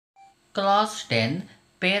Class 10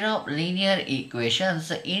 pair of linear equations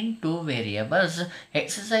in two variables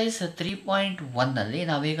exercise 3.1 ನಲ್ಲಿ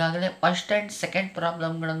ನಾವೀಗಾಗಲೇ first and second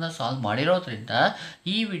ಪ್ರಾಬ್ಲಮ್ಗಳನ್ನು solve ಮಾಡಿರೋದ್ರಿಂದ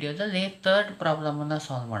ಈ ವಿಡಿಯೋದಲ್ಲಿ third ಪ್ರಾಬ್ಲಮನ್ನು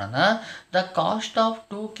solve ಮಾಡೋಣ. The cost of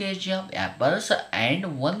 2 kg of apples and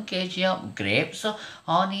 1 kg of grapes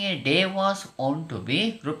on A day was found to B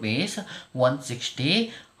rupees 160.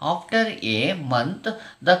 After a month,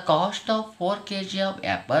 the cost of 4 kg of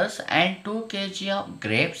apples and 2 kg of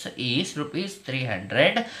grapes is rupees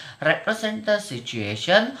 300. Represent the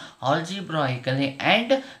situation algebraically and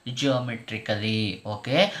geometrically.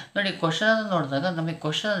 Okay. ನೋಡಿ question ನೋಡಿದಾಗ ನಮಗೆ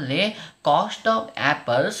ಕ್ವಶನಲ್ಲಿ cost of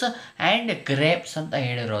apples and grapes ಅಂತ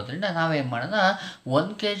ಹೇಳಿರೋದ್ರಿಂದ ನಾವೇನು ಮಾಡೋಣ, 1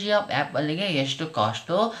 kg of ಆ್ಯಪಲ್ಗೆ ಎಷ್ಟು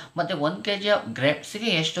cost ಮತ್ತು 1 kg of ಗ್ರೇಪ್ಸ್ಗೆ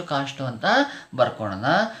ಎಷ್ಟು cost ಅಂತ ಬರ್ಕೊಳ್ಳೋಣ.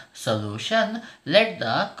 Solution, let the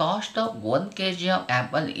cost of 1 kg of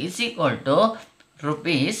apple is equal to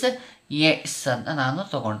rupees x ಅಂತ ನಾನು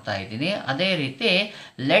ತಗೊಳ್ತಾ ಇದ್ದೀನಿ. ಅದೇ ರೀತಿ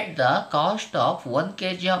let the cost of 1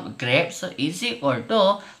 kg of grapes is equal to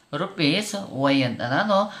rupees y ಅಂತ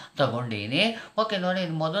ನಾನು ತಗೊಂಡಿದ್ದೀನಿ. ಓಕೆ ನೋಡಿ,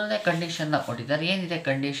 ಮೊದಲನೇ ಕಂಡೀಷನ್ನ ಕೊಟ್ಟಿದ್ದಾರೆ. ಏನಿದೆ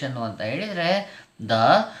ಕಂಡೀಷನ್ನು ಅಂತ ಹೇಳಿದರೆ, the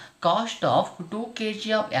cost of 2 kg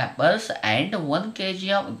of apples and 1 kg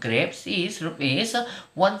of grapes is rupees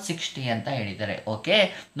 160 ಅಂತ ಹೇಳಿದ್ದಾರೆ. ಓಕೆ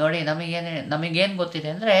ನೋಡಿ, ನಮಗೇನು ಗೊತ್ತಿದೆ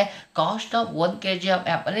ಅಂದರೆ cost of 1 kg of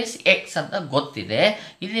apple is X ಅಂತ ಗೊತ್ತಿದೆ.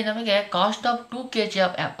 ಇಲ್ಲಿ ನಮಗೆ cost of 2 kg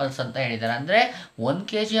of apples ಅಂತ ಹೇಳಿದ್ದಾರೆ. ಅಂದರೆ 1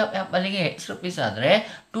 kg ಆಫ್ ಆ್ಯಪಲ್ಗೆ ಎಕ್ಸ್ ರುಪೀಸ್ ಆದರೆ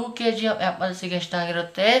 2 kg ಆಫ್ ಆ್ಯಪಲ್ಸಿಗೆ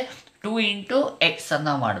ಎಷ್ಟಾಗಿರುತ್ತೆ, 2 ಇಂಟು ಎಕ್ಸ್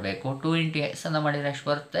ಅನ್ನು ಮಾಡಬೇಕು. 2 ಇಂಟು ಎಕ್ಸ್ ಅನ್ನು ಮಾಡಿದರೆ ಎಷ್ಟು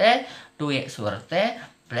ಬರುತ್ತೆ, 2x ಬರುತ್ತೆ.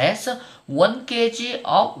 ಪ್ಲಸ್ 1 kg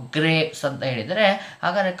ಆಫ್ ಗ್ರೇಪ್ಸ್ ಅಂತ ಹೇಳಿದರೆ,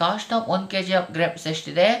 ಹಾಗಾದರೆ cost of 1 kg of grapes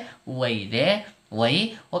ಎಷ್ಟಿದೆ, y ಇದೆ, y.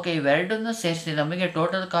 ಓಕೆ, ಇವೆರಡನ್ನು ಸೇರಿಸಿ ನಮಗೆ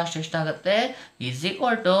ಟೋಟಲ್ ಕಾಸ್ಟ್ ಎಷ್ಟಾಗುತ್ತೆ, ಈಸ್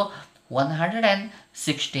ಈಕ್ವಲ್ ಟು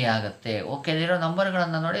 160 ಆಗುತ್ತೆ. ಓಕೆ, ಇಲ್ಲಿರೋ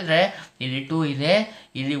ನಂಬರ್ಗಳನ್ನು ನೋಡಿದರೆ ಇಲ್ಲಿ 2 ಇದೆ,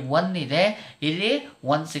 ಇಲ್ಲಿ 1 ಇದೆ, ಇಲ್ಲಿ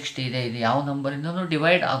 160 ಇದೆ. ಇದು ಯಾವ ನಂಬರಿಂದನೂ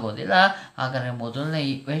ಡಿವೈಡ್ ಆಗೋದಿಲ್ಲ. ಹಾಗಾದರೆ ಮೊದಲನೇ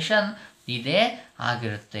ಈಕ್ವೇಷನ್ ಇದೇ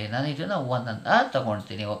ಆಗಿರುತ್ತೆ. ನಾನು ಇದನ್ನು 1 ಅಂತ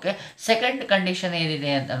ತಗೊಳ್ತೀನಿ. ಓಕೆ, ಸೆಕೆಂಡ್ ಕಂಡೀಷನ್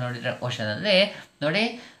ಏನಿದೆ ಅಂತ ನೋಡಿದರೆ ಕ್ವಶನಲ್ಲಿ ನೋಡಿ,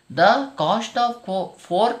 the cost of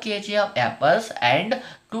 4 kg of apples and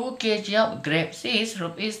 2 kg of grapes is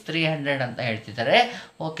rupees 300 ಅಂತ ಹೇಳ್ತಿದ್ದಾರೆ.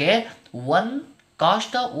 Okay,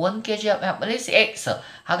 cost of 1 kg of apple is X.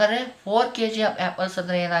 ಹಾಗಾದರೆ 4 kg ಆಫ್ ಆ್ಯಪಲ್ಸ್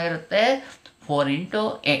ಅಂದರೆ ಏನಾಗಿರುತ್ತೆ, 4 ಇಂಟು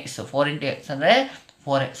ಎಕ್ಸ್. 4 ಇಂಟು ಎಕ್ಸ್ ಅಂದರೆ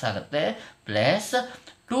 4x ಆಗುತ್ತೆ. ಪ್ಲಸ್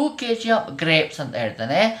 2 kg ಆಫ್ ಗ್ರೇಪ್ಸ್ ಅಂತ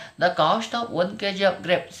ಹೇಳ್ತಾನೆ. The cost of 1 kg of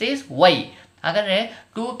grapes is y. ಹಾಗಾದರೆ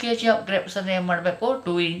 2 kg ಆಫ್ ಗ್ರೇಪ್ಸ್ ಅಂದರೆ ಏನು ಮಾಡಬೇಕು,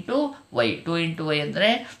 2 ಇಂಟು y. 2 ಇಂಟು y ಅಂದರೆ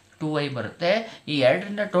 2y ಬರುತ್ತೆ. ಈ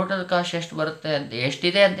ಎರಡರಿಂದ ಟೋಟಲ್ ಕಾಸ್ಟ್ ಎಷ್ಟು ಬರುತ್ತೆ ಅಂತ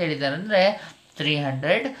ಎಷ್ಟಿದೆ ಅಂತ ಹೇಳಿದ್ದಾರೆ ಅಂದರೆ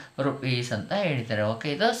 300 rupees ಅಂತ ಹೇಳಿದ್ದಾರೆ. ಓಕೆ,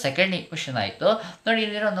 ಇದು ಸೆಕೆಂಡ್ ಈಕ್ವೇಷನ್ ಆಯಿತು. ನೋಡಿ,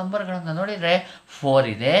 ಇಲ್ಲಿರೋ ನಂಬರ್ಗಳನ್ನು ನೋಡಿದರೆ 4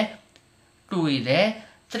 ಇದೆ, 2 ಇದೆ,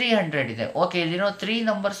 300 ಇದೆ. ಓಕೆ, ಇಲ್ಲಿರೋ 3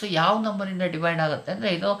 ನಂಬರ್ಸು ಯಾವ ನಂಬರಿಂದ ಡಿವೈಡ್ ಆಗುತ್ತೆ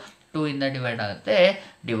ಅಂದರೆ ಇದು 2 ಇಂದ ಡಿವೈಡ್ ಆಗುತ್ತೆ.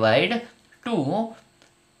 Divide 2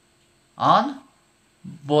 on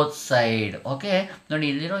both side. Okay ನೋಡಿ,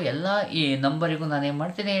 ಇಲ್ಲಿರೋ ಎಲ್ಲ ಈ ನಂಬರಿಗೂ ನಾನು ಏನು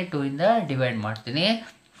ಮಾಡ್ತೀನಿ, 2 ಇಂದ ಡಿವೈಡ್ ಮಾಡ್ತೀನಿ.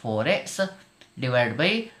 4x divide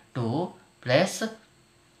by 2 plus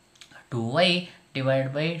 2y divide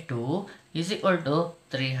by 2 is equal to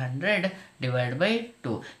 300 divide by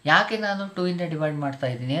 2. ಯಾಕೆ ನಾನು 2 ಇಂದ ಡಿವೈಡ್ ಮಾಡ್ತಾ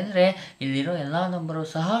ಇದ್ದೀನಿ ಅಂದರೆ ಇಲ್ಲಿರೋ ಎಲ್ಲ ನಂಬರು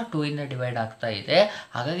ಸಹ 2 ಇಂದ ಡಿವೈಡ್ ಆಗ್ತಾ ಇದೆ.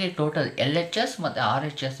 ಹಾಗಾಗಿ ಟೋಟಲ್ LHS ಮತ್ತು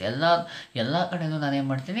RHS ಎಲ್ಲ ಕಡೆಯೂ ನಾನು ಏನು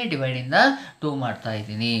ಮಾಡ್ತೀನಿ, ಡಿವೈಡಿಂದ 2 ಮಾಡ್ತಾ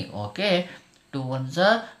ಇದ್ದೀನಿ. Okay, 2 1s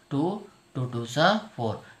 2, 2 2s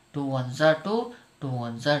 4, 2 1s 2, 2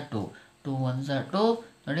 1s 2, 2 1s 2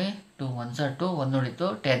 ನೋಡಿ, 2 1s 2, 1 ಉಳಿತು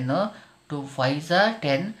 10, 2 5s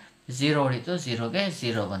 10, 0 ಉಳಿತು, 0ಗೆ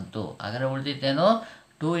 0 ಬಂತು. ಹಾಗಾದರೆ ಉಳಿದಿದ್ದೇನು,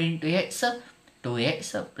 2 ಇಂಟು ಎಕ್ಸ್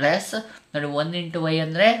 2x ಪ್ಲಸ್ ನೋಡಿ 1 ಇಂಟು y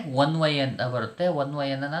ಅಂದರೆ 1y ಅಂತ ಬರುತ್ತೆ. 1y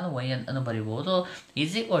ಅನ್ನು ನಾನು y ಅಂತಲೂ ಬರಿಬೋದು.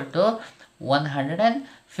 ಈಸ್ ಈಕ್ವಲ್ ಟು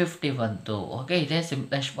 150 ಬಂತು. ಓಕೆ, ಇದೇ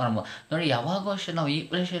ಸಿಂಪ್ಲೆಸ್ಟ್ ಫಾರ್ಮ್. ನೋಡಿ, ಯಾವಾಗೂ ಅಷ್ಟೇ ನಾವು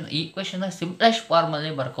ಈಕ್ವೇಷನ್ನ ಸಿಂಪ್ಲೆಸ್ಟ್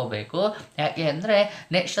ಫಾರ್ಮಲ್ಲಿ ಬರ್ಕೋಬೇಕು. ಯಾಕೆ ಅಂದರೆ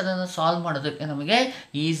ನೆಕ್ಸ್ಟ್ ಅದನ್ನು ಸಾಲ್ವ್ ಮಾಡೋದಕ್ಕೆ ನಮಗೆ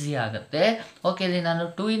ಈಸಿ ಆಗುತ್ತೆ. ಓಕೆ, ಇಲ್ಲಿ ನಾನು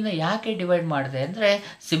 2 ಇಂದ ಯಾಕೆ ಡಿವೈಡ್ ಮಾಡಿದೆ ಅಂದರೆ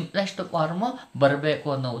ಸಿಂಪ್ಲೆಸ್ಟ್ ಫಾರ್ಮು ಬರಬೇಕು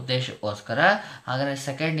ಅನ್ನೋ ಉದ್ದೇಶಕ್ಕೋಸ್ಕರ. ಹಾಗಾದರೆ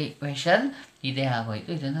ಸೆಕೆಂಡ್ ಈಕ್ವೇಷನ್ ಇದೇ ಆಗೋಯಿತು.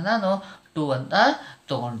 ಇದನ್ನು ನಾನು 2 ಅಂತ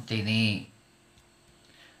ತೊಗೊಳ್ತೀನಿ.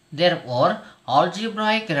 Therefore,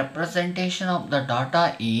 algebraic representation of the data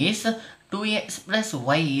is 2x plus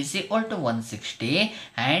y is equal to 160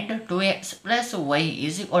 and 2x plus y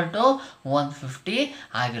is equal to 150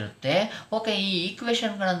 ಆಗಿರುತ್ತೆ. ಓಕೆ, ಈ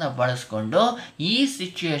ಈಕ್ವೇಷನ್ಗಳನ್ನು ಬಳಸ್ಕೊಂಡು ಈ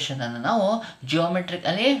ಸಿಚುಯೇಷನನ್ನು ನಾವು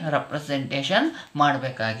ಜಿಯೋಮೆಟ್ರಿಕಲಿ ರೆಪ್ರೆಸೆಂಟೇಷನ್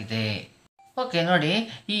ಮಾಡಬೇಕಾಗಿದೆ. ಓಕೆ ನೋಡಿ,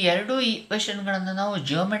 ಈ ಎರಡು ಈಕ್ವೇಷನ್ಗಳನ್ನು ನಾವು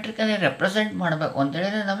ಜಿಯೋಮೆಟ್ರಿಕಲಿ ರೆಪ್ರೆಸೆಂಟ್ ಮಾಡಬೇಕು ಅಂತ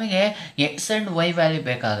ಹೇಳಿದ್ರೆ ನಮಗೆ ಎಕ್ಸ್ ಆ್ಯಂಡ್ ವೈ ವ್ಯಾಲ್ಯೂ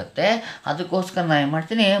ಬೇಕಾಗುತ್ತೆ. ಅದಕ್ಕೋಸ್ಕರ ನಾನು ಏನು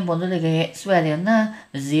ಮಾಡ್ತೀನಿ, ಮೊದಲಿಗೆ ಎಕ್ಸ್ ವ್ಯಾಲ್ಯೂನ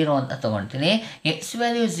 0 ಅಂತ ತೊಗೊಳ್ತೀನಿ. ಎಕ್ಸ್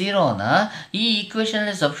ವ್ಯಾಲ್ಯೂ 0ನ ಈ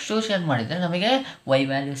ಈಕ್ವೇಷನಲ್ಲಿ ಸಬ್ಸ್ಟಿಟ್ಯೂಷನ್ ಮಾಡಿದರೆ ನಮಗೆ ವೈ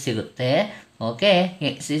ವ್ಯಾಲ್ಯೂ ಸಿಗುತ್ತೆ. Okay,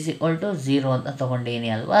 X is equal to 0 ಅಂತ ತೊಗೊಂಡಿನಿ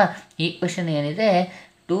ಅಲ್ವಾ. ಈಕ್ವೇಷನ್ ಏನಿದೆ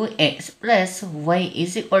 2x plus Y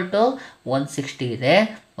is equal to 160 ಇದೆ.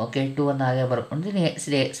 ಓಕೆ, 2 ಅನ್ನು ಹಾಗೆ ಬರ್ಕೊಂಡಿದ್ದೀನಿ.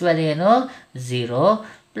 ಎಕ್ಸ್ ವ್ಯಾಲ್ಯೂ ಏನು 0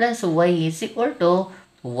 plus Y is equal to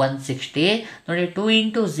 160. ನೋಡಿ, 2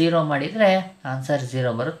 ಇಂಟು 0 ಮಾಡಿದರೆ ಆನ್ಸರ್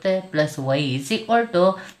 0 ಬರುತ್ತೆ. Plus Y is equal to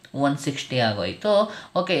 160 ಆಗೋಯಿತು.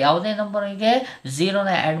 ಓಕೆ, ಯಾವುದೇ ನಂಬರಿಗೆ 0ನ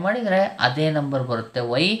ಆ್ಯಡ್ ಮಾಡಿದರೆ ಅದೇ ನಂಬರ್ ಬರುತ್ತೆ.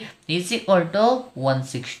 Y is equal to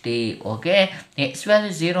 160. Okay, X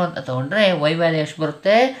value 0 ಅಂತ ತೊಗೊಂಡ್ರೆ ವೈ ವ್ಯಾಲ್ಯೂ ಎಷ್ಟು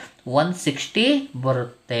ಬರುತ್ತೆ, 160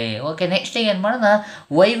 ಬರುತ್ತೆ. ಓಕೆ, ನೆಕ್ಸ್ಟ್ ಏನು ಮಾಡೋಣ,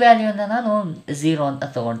 ವೈ ವ್ಯಾಲ್ಯೂನ ನಾನು 0 ಅಂತ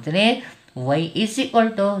ತೊಗೊಳ್ತೀನಿ. Y is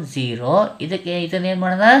equal to 0. ಇದನ್ನೇನು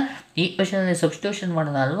ಮಾಡೋಣ, ಈಕ್ವೇಷನಲ್ಲಿ ಸಬ್ಸ್ಟಿಟ್ಯೂಷನ್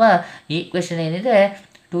ಮಾಡೋಣ ಅಲ್ವಾ. ಈಕ್ವೇಷನ್ ಏನಿದೆ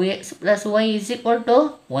 2x plus Y is equal to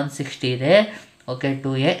 160 ಇದೆ. Okay,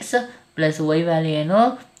 2x plus Y value ಏನು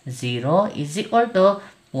 0 ಈಸ್ ಈಕ್ವಲ್ ಟು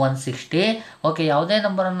 160. ಓಕೆ, ಯಾವುದೇ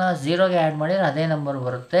ನಂಬರನ್ನು 0ಗೆ ಆ್ಯಡ್ ಮಾಡಿದರೆ ಅದೇ ನಂಬರ್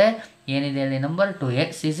ಬರುತ್ತೆ. ಏನಿದೆ ಅಲ್ಲಿ number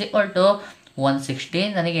 2x is equal to 160.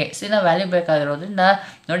 ನನಗೆ ಎಕ್ಸಿನ ವ್ಯಾಲ್ಯೂ ಬೇಕಾಗಿರೋದ್ರಿಂದ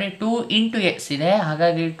ನೋಡಿ 2 ಇಂಟು ಎಕ್ಸ್ ಇದೆ,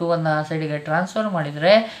 ಹಾಗಾಗಿ 2ಅನ್ನು ಆ ಸೈಡಿಗೆ ಟ್ರಾನ್ಸ್ಫರ್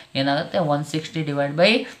ಮಾಡಿದರೆ ಏನಾಗುತ್ತೆ, 160 ಡಿವೈಡ್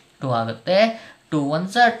ಬೈ 2 ಆಗುತ್ತೆ. 2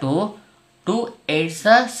 1s 2, 2 8s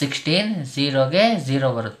 16, 0ಗೆ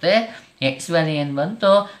 0 ಬರುತ್ತೆ. ಎಕ್ಸ್ ವ್ಯಾಲ್ಯೂ ಏನು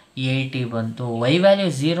ಬಂತು, 80 ಬಂತು. ವೈ ವ್ಯಾಲ್ಯೂ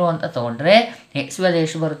 0 ಅಂತ ತೊಗೊಂಡ್ರೆ ಎಕ್ಸ್ ವ್ಯಾಲ್ಯೂ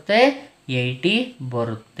ಎಷ್ಟು ಬರುತ್ತೆ, 80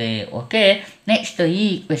 ಬರುತ್ತೆ. ಓಕೆ, ನೆಕ್ಸ್ಟ್ ಈ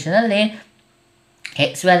ಈಕ್ವೇಷನಲ್ಲಿ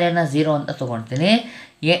ಎಕ್ಸ್ ವ್ಯಾಲ್ಯೂನ 0 ಅಂತ ತೊಗೊಳ್ತೀನಿ.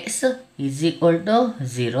 X is equal to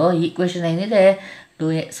 0. Equation ಏನಿದೆ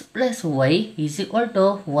 2x plus Y is equal to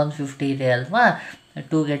 150 ಇದೆ ಅಲ್ವಾ.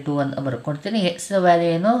 2ಗೆ 2 ಅಂತ ಬರ್ಕೊಳ್ತೀನಿ. ಎಕ್ಸ್ ವ್ಯಾಲ್ಯೂ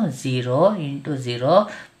ಏನು 0 into 0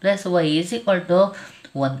 plus Y is equal to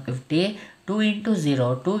 150. 2 into 0,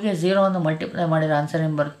 2ಗೆ 0 multiply ಮಾಡಿರೋ ಆನ್ಸರ್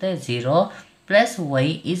ಏನು ಬರುತ್ತೆ, 0 plus Y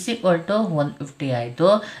is equal to 150 ಆಯಿತು.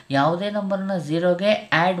 ಯಾವುದೇ ನಂಬರ್ನ 0ಗೆ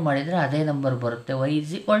ಆ್ಯಡ್ ಮಾಡಿದರೆ ಅದೇ ನಂಬರ್ ಬರುತ್ತೆ. ವೈ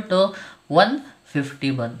ಈಸ್ ಈಕ್ವಲ್ ಟು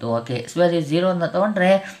 150 ಬಂತು. ಓಕೆ, ಎಕ್ಸ್ ವ್ಯಾಲ್ಯೂ 0 ಅಂತ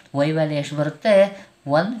ತೊಗೊಂಡ್ರೆ ವೈ ವ್ಯಾಲ್ಯೂ ಎಷ್ಟು ಬರುತ್ತೆ,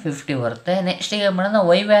 150 ಬರುತ್ತೆ. ನೆಕ್ಸ್ಟಿಗೆ ಮಾಡೋಣ,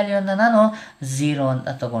 ವೈ ವ್ಯಾಲ್ಯೂನ ನಾನು 0 ಅಂತ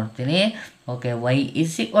ತೊಗೊಳ್ತೀನಿ. Okay, Y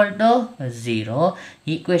is equal to 0.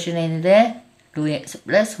 Equation ಏನಿದೆ 2x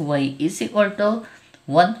plus Y is equal to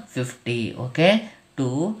 150. Okay,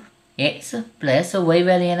 2x plus Y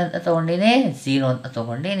value ಏನಂತ ತೊಗೊಂಡಿನಿ, 0 ಅಂತ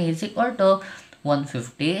ತೊಗೊಂಡಿನಿ, ಈಸ್ ಈಕ್ವಲ್ ಟು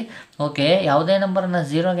 150. ಓಕೆ, ಯಾವುದೇ ನಂಬರನ್ನು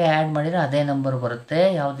 0ಗೆ ಆ್ಯಡ್ ಮಾಡಿದರೆ ಅದೇ ನಂಬರ್ ಬರುತ್ತೆ.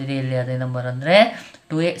 ಯಾವುದಿದೆ ಇಲ್ಲಿ ಅದೇ ನಂಬರ್ ಅಂದರೆ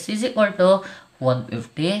 2x ಈಸ್ ಈಕ್ವಲ್ ಟು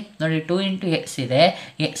 150. ನೋಡಿ, 2 ಇಂಟು ಎಕ್ಸ್ ಇದೆ,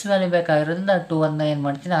 ಎಕ್ಸ್ ವ್ಯಾಲ್ಯೂ ಬೇಕಾಗಿರೋದ್ರಿಂದ 2ಅನ್ನು ಏನು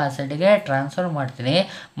ಮಾಡ್ತೀನಿ, ಆ ಸೈಡಿಗೆ ಟ್ರಾನ್ಸ್ಫರ್ ಮಾಡ್ತೀನಿ.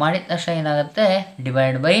 ಮಾಡಿದ ತಕ್ಷಣ ಏನಾಗುತ್ತೆ,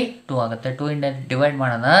 ಡಿವೈಡ್ ಬೈ 2 ಆಗುತ್ತೆ. 2 ಇಂದ ಡಿವೈಡ್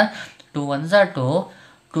ಮಾಡೋಣ. 2 1s 2,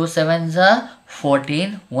 2 7s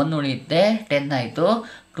 14, 1 ಉಳಿಯುತ್ತೆ, 10 ಆಯಿತು.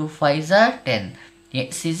 2 5s 10.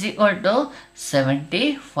 X is equal to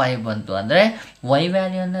 75 ಬಂತು. ಅಂದರೆ ವೈ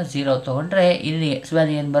ವ್ಯಾಲ್ಯೂನ 0 ತೊಗೊಂಡ್ರೆ ಇಲ್ಲಿ ಎಕ್ಸ್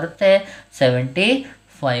ವ್ಯಾಲ್ಯೂ ಏನು ಬರುತ್ತೆ,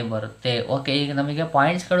 75 ಬರುತ್ತೆ. ಓಕೆ, ಈಗ ನಮಗೆ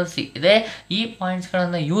ಪಾಯಿಂಟ್ಸ್ಗಳು ಸಿಕ್ಕಿದೆ. ಈ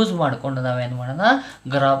ಪಾಯಿಂಟ್ಸ್ಗಳನ್ನು ಯೂಸ್ ಮಾಡಿಕೊಂಡು ನಾವೇನು ಮಾಡೋಣ,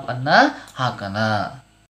 ಗ್ರಾಫನ್ನು ಹಾಕೋಣ.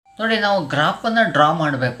 ನೋಡಿ, ನಾವು ಗ್ರಾಫನ್ನು ಡ್ರಾ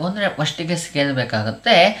ಮಾಡಬೇಕು ಅಂದರೆ ಫಸ್ಟಿಗೆ ಸ್ಕೇಲ್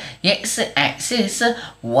ಬೇಕಾಗುತ್ತೆ. X Axis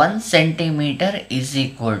 1 centimetre is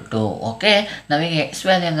equal to. Okay, ನಮಗೆ ಎಕ್ಸ್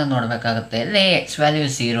ವ್ಯಾಲ್ಯೂನ ನೋಡಬೇಕಾಗುತ್ತೆ. ಇಲ್ಲಿ ಎಕ್ಸ್ ವ್ಯಾಲ್ಯೂ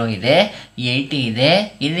 0 ಇದೆ, 80 ಇದೆ,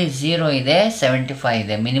 ಇಲ್ಲಿ 0 ಇದೆ, 75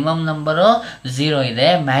 ಇದೆ. ಮಿನಿಮಮ್ ನಂಬರು 0 ಇದೆ,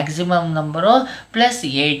 ಮ್ಯಾಕ್ಸಿಮಮ್ ನಂಬರು ಪ್ಲಸ್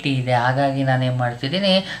 80 ಇದೆ. ಹಾಗಾಗಿ ನಾನೇನು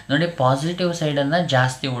ಮಾಡ್ತಿದ್ದೀನಿ ನೋಡಿ, ಪಾಸಿಟಿವ್ ಸೈಡನ್ನು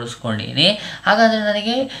ಜಾಸ್ತಿ ಉಳಿಸ್ಕೊಂಡಿದ್ದೀನಿ. ಹಾಗಾದರೆ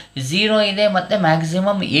ನನಗೆ 0 ಇದೆ ಮತ್ತು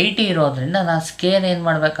ಮ್ಯಾಕ್ಸಿಮಮ್ 80 ಇರೋದ್ರಿಂದ ನಾನು ಸ್ಕೇಲ್ ಏನು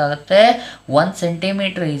ಮಾಡಬೇಕಾಗುತ್ತೆ, 1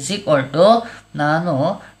 ಸೆಂಟಿಮೀಟರ್ ಈಸ್ ಈಕ್ವಲ್ ಟು ನಾನು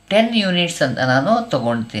 10 ಯೂನಿಟ್ಸ್ ಅಂತ ನಾನು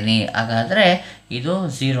ತೊಗೊಳ್ತೀನಿ. ಹಾಗಾದರೆ ಇದು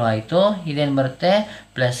 0 ಆಯಿತು. ಇದೇನು ಬರುತ್ತೆ,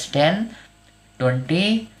 ಪ್ಲಸ್ 10, 20,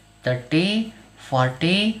 30,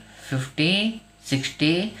 40, 50,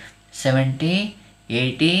 60, 70,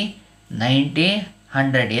 80, 90,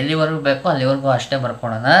 100 ಎಲ್ಲಿವರೆಗೂ ಬೇಕೋ ಅಲ್ಲಿವರೆಗೂ ಅಷ್ಟೇ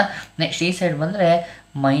ಬರ್ಕೊಳ್ಳೋಣ. ನೆಕ್ಸ್ಟ್ ಈ ಸೈಡ್ ಬಂದರೆ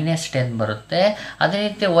 -10 ಬರುತ್ತೆ. ಅದೇ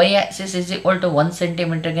ರೀತಿ Y Axis is equal to 1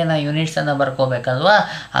 ಸೆಂಟಿಮೀಟರ್ಗೆ ನಾವು ಯೂನಿಟ್ಸನ್ನು ಬರ್ಕೋಬೇಕಲ್ವಾ.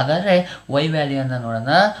 ಹಾಗಾದರೆ ವೈ ವ್ಯಾಲ್ಯೂನ ನೋಡೋಣ.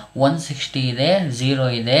 160 ಇದೆ, 0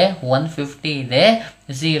 ಇದೆ, 150 ಇದೆ,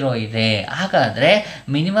 0 ಇದೆ. ಹಾಗಾದರೆ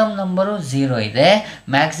ಮಿನಿಮಮ್ ನಂಬರು 0 ಇದೆ,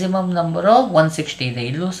 ಮ್ಯಾಕ್ಸಿಮಮ್ ನಂಬರು 160 ಇದೆ.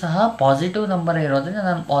 ಇಲ್ಲೂ ಸಹ ಪಾಸಿಟಿವ್ ನಂಬರ್ ಇರೋದ್ರಿಂದ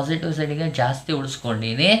ನಾನು ಪಾಸಿಟಿವ್ ಸೈಡಿಗೆ ಜಾಸ್ತಿ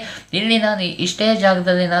ಉಳಿಸ್ಕೊಂಡಿದ್ದೀನಿ. ಇಲ್ಲಿ ನಾನು ಇಷ್ಟೇ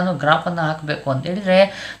ಜಾಗದಲ್ಲಿ ನಾನು ಗ್ರಾಫನ್ನು ಹಾಕಬೇಕು ಅಂತ ಹೇಳಿದರೆ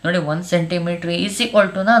ನೋಡಿ, 1 ಸೆಂಟಿಮೀಟ್ರ್ ಈಸ್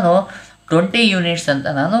ಈಕ್ವಲ್ ಟು ನಾನು 20 ಯೂನಿಟ್ಸ್ ಅಂತ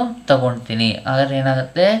ನಾನು ತಗೊಳ್ತೀನಿ. ಹಾಗಾದ್ರೆ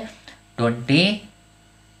ಏನಾಗುತ್ತೆ, 20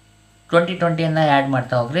 20ಯನ್ನು ಆ್ಯಡ್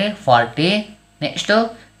ಮಾಡ್ತಾ ಹೋಗ್ರಿ, 40, ನೆಕ್ಸ್ಟು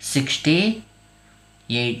 60,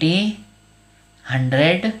 80,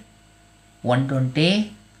 100, 120,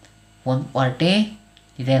 140,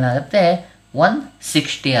 ಇದೇನಾಗುತ್ತೆ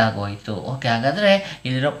 160 ಆಗೋಯಿತು. ಓಕೆ, ಹಾಗಾದರೆ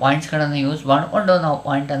ಇಲ್ಲಿರೋ ಪಾಯಿಂಟ್ಸ್ಗಳನ್ನು ಯೂಸ್ ಮಾಡಿಕೊಂಡು ನಾವು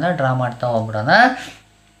ಪಾಯಿಂಟನ್ನು ಡ್ರಾ ಮಾಡ್ತಾ ಹೋಗ್ಬಿಡೋಣ.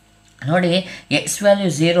 ನೋಡಿ, ಎಕ್ಸ್ ವ್ಯಾಲ್ಯೂ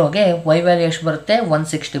 0ಗೆ ವೈ ವ್ಯಾಲ್ಯೂ ಎಷ್ಟು ಬರುತ್ತೆ?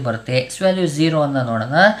 160 ಬರುತ್ತೆ. ಎಕ್ಸ್ ವ್ಯಾಲ್ಯೂ 0 ಅನ್ನು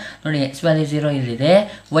ನೋಡೋಣ. ನೋಡಿ, ಎಕ್ಸ್ ವ್ಯಾಲ್ಯೂ 0 ಇಲ್ಲಿದೆ,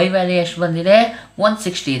 ವೈ ವ್ಯಾಲ್ಯೂ ಎಷ್ಟು ಬಂದಿದೆ?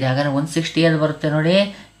 160 ಇದೆ. ಹಾಗಾದರೆ 160 ಎಲ್ಲಿ ಬರುತ್ತೆ ನೋಡಿ,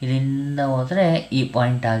 ಇಲ್ಲಿಂದ ಹೋದರೆ ಈ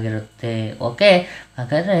ಪಾಯಿಂಟ್ ಆಗಿರುತ್ತೆ. ಓಕೆ,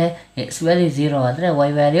 ಹಾಗಾದರೆ ಎಕ್ಸ್ ವ್ಯಾಲ್ಯೂ 0 ಆದರೆ ವೈ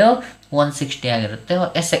ವ್ಯಾಲ್ಯೂ 160 ಆಗಿರುತ್ತೆ.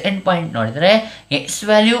 ಸೆಕೆಂಡ್ ಪಾಯಿಂಟ್ ನೋಡಿದರೆ X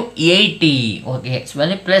value 80. Okay, X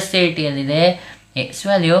value +80 ಎಲ್ಲಿದೆ? ಎಕ್ಸ್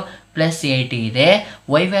ವ್ಯಾಲ್ಯೂ +80 ಇದೆ.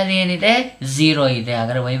 ವೈ ವ್ಯಾಲ್ಯೂ ಏನಿದೆ? 0 ಇದೆ.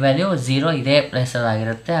 ಹಾಗಾದರೆ ವೈ ವ್ಯಾಲ್ಯೂ 0 ಇದೆ,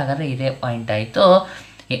 +ಆಗಿರುತ್ತೆ. ಹಾಗಾದರೆ ಇದೇ ಪಾಯಿಂಟ್ ಆಯಿತು.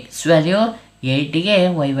 ಎಕ್ಸ್ ವ್ಯಾಲ್ಯೂ 80ಗೆ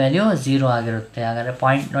ವೈ ವ್ಯಾಲ್ಯೂ 0 ಆಗಿರುತ್ತೆ. ಹಾಗಾದರೆ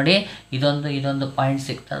ಪಾಯಿಂಟ್ ನೋಡಿ, ಇದೊಂದು ಪಾಯಿಂಟ್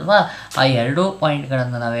ಸಿಕ್ತಲ್ವಾ? ಆ ಎರಡೂ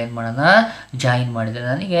ಪಾಯಿಂಟ್ಗಳನ್ನು ನಾವೇನು ಮಾಡೋಣ? ಜಾಯಿನ್ ಮಾಡಿದರೆ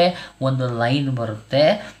ನನಗೆ ಒಂದು ಲೈನ್ ಬರುತ್ತೆ.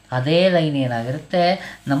 ಅದೇ ಲೈನ್ ಏನಾಗಿರುತ್ತೆ?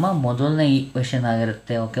 ನಮ್ಮ ಮೊದಲನೇ ಈಕ್ವೇಷನ್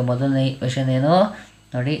ಆಗಿರುತ್ತೆ. ಓಕೆ, ಮೊದಲನೇ ಈಕ್ವೇಷನ್ ಏನು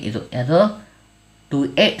ನೋಡಿ, ಅದು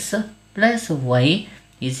 2x + y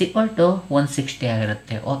 = 160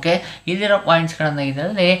 ಆಗಿರುತ್ತೆ. ಓಕೆ, ಇಲ್ಲಿರೋ ಪಾಯಿಂಟ್ಸ್ಗಳನ್ನು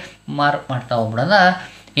ಇದರಲ್ಲಿ ಮಾರ್ಕ್ ಮಾಡ್ತಾ ಹೋಗ್ಬಿಡೋಣ.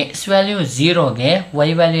 ಎಕ್ಸ್ ವ್ಯಾಲ್ಯೂ 0ಗೆ ವೈ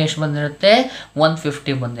ವ್ಯಾಲ್ಯೂ ಎಷ್ಟು ಬಂದಿರುತ್ತೆ?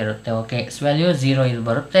 150 ಬಂದಿರುತ್ತೆ. ಓಕೆ, ಎಕ್ಸ್ ವ್ಯಾಲ್ಯೂ 0 ಇಲ್ಲಿ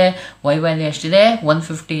ಬರುತ್ತೆ, ವೈ ವ್ಯಾಲ್ಯೂ ಎಷ್ಟಿದೆ?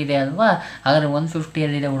 150 ಇದೆ ಅಲ್ವಾ? ಹಾಗಾದರೆ 150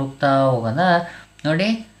 ಎಲ್ಲಿದೆ ಹುಡುಕ್ತಾ ಹೋಗೋಣ. ನೋಡಿ,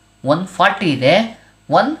 140 ಇದೆ,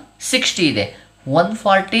 160 ಇದೆ.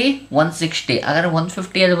 140, 160. ಹಾಗಾದರೆ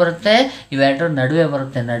 150 ಎಲ್ಲಿ ಬರುತ್ತೆ? ಇವೆರಡರ ನಡುವೆ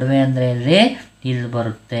ಬರುತ್ತೆ. ನಡುವೆ ಅಂದರೆ ಇಲ್ಲಿ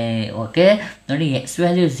ಬರುತ್ತೆ. ಓಕೆ, ನೋಡಿ, ಎಕ್ಸ್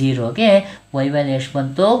ವ್ಯಾಲ್ಯೂ 0ಗೆ ವೈ ವ್ಯಾಲ್ಯೂ ಎಷ್ಟು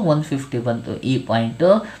ಬಂತು? 150 ಬಂತು. ಈ ಪಾಯಿಂಟು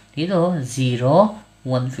ಇದು 0,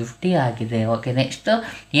 150 ಆಗಿದೆ. Okay, next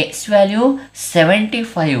X value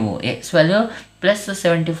 75. X value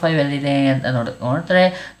 +75 ಎಲ್ಲಿದೆ ಅಂತ ನೋಡ್ತಾರೆ.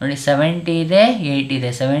 ನೋಡಿ, 70 ಇದೆ, 80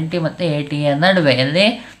 ಇದೆ. 70 ಮತ್ತು 80 ನಡುವೆ ಎಲ್ಲಿ?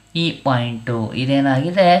 ಈ ಪಾಯಿಂಟು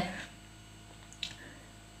ಇದೇನಾಗಿದೆ?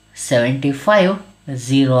 75,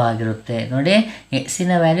 0 ಆಗಿರುತ್ತೆ. ನೋಡಿ,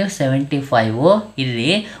 ಎಕ್ಸಿನ ವ್ಯಾಲ್ಯೂ 75, ಇಲ್ಲಿ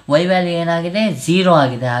ವೈ ವ್ಯಾಲ್ಯೂ ಏನಾಗಿದೆ? 0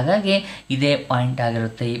 ಆಗಿದೆ. ಹಾಗಾಗಿ ಇದೇ ಪಾಯಿಂಟ್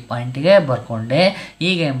ಆಗಿರುತ್ತೆ. ಈ ಪಾಯಿಂಟಿಗೆ ಬರ್ಕೊಂಡೆ.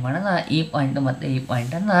 ಈಗ ಏನು ಮಾಡೋಣ? ಈ ಪಾಯಿಂಟ್ ಮತ್ತು ಈ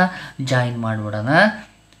ಪಾಯಿಂಟನ್ನು ಜಾಯಿನ್ ಮಾಡಿಬಿಡೋಣ.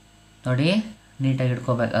 ನೋಡಿ, ನೀಟಾಗಿ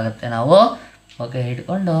ಇಟ್ಕೋಬೇಕಾಗತ್ತೆ ನಾವು. ಓಕೆ,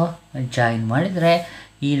 ಇಟ್ಕೊಂಡು ಜಾಯಿನ್ ಮಾಡಿದರೆ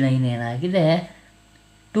ಈ ಲೈನ್ ಏನಾಗಿದೆ?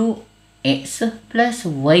 2x +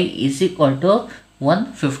 y =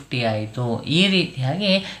 150 ಆಯಿತು. ಈ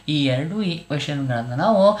ರೀತಿಯಾಗಿ ಈ ಎರಡೂ ಈಕ್ವೇಷನ್ಗಳನ್ನು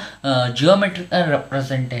ನಾವು ಜಿಯೋಮೆಟ್ರಿಕಲ್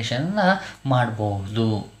ರೆಪ್ರೆಸೆಂಟೇಷನ್ನ ಮಾಡ್ಬೋದು.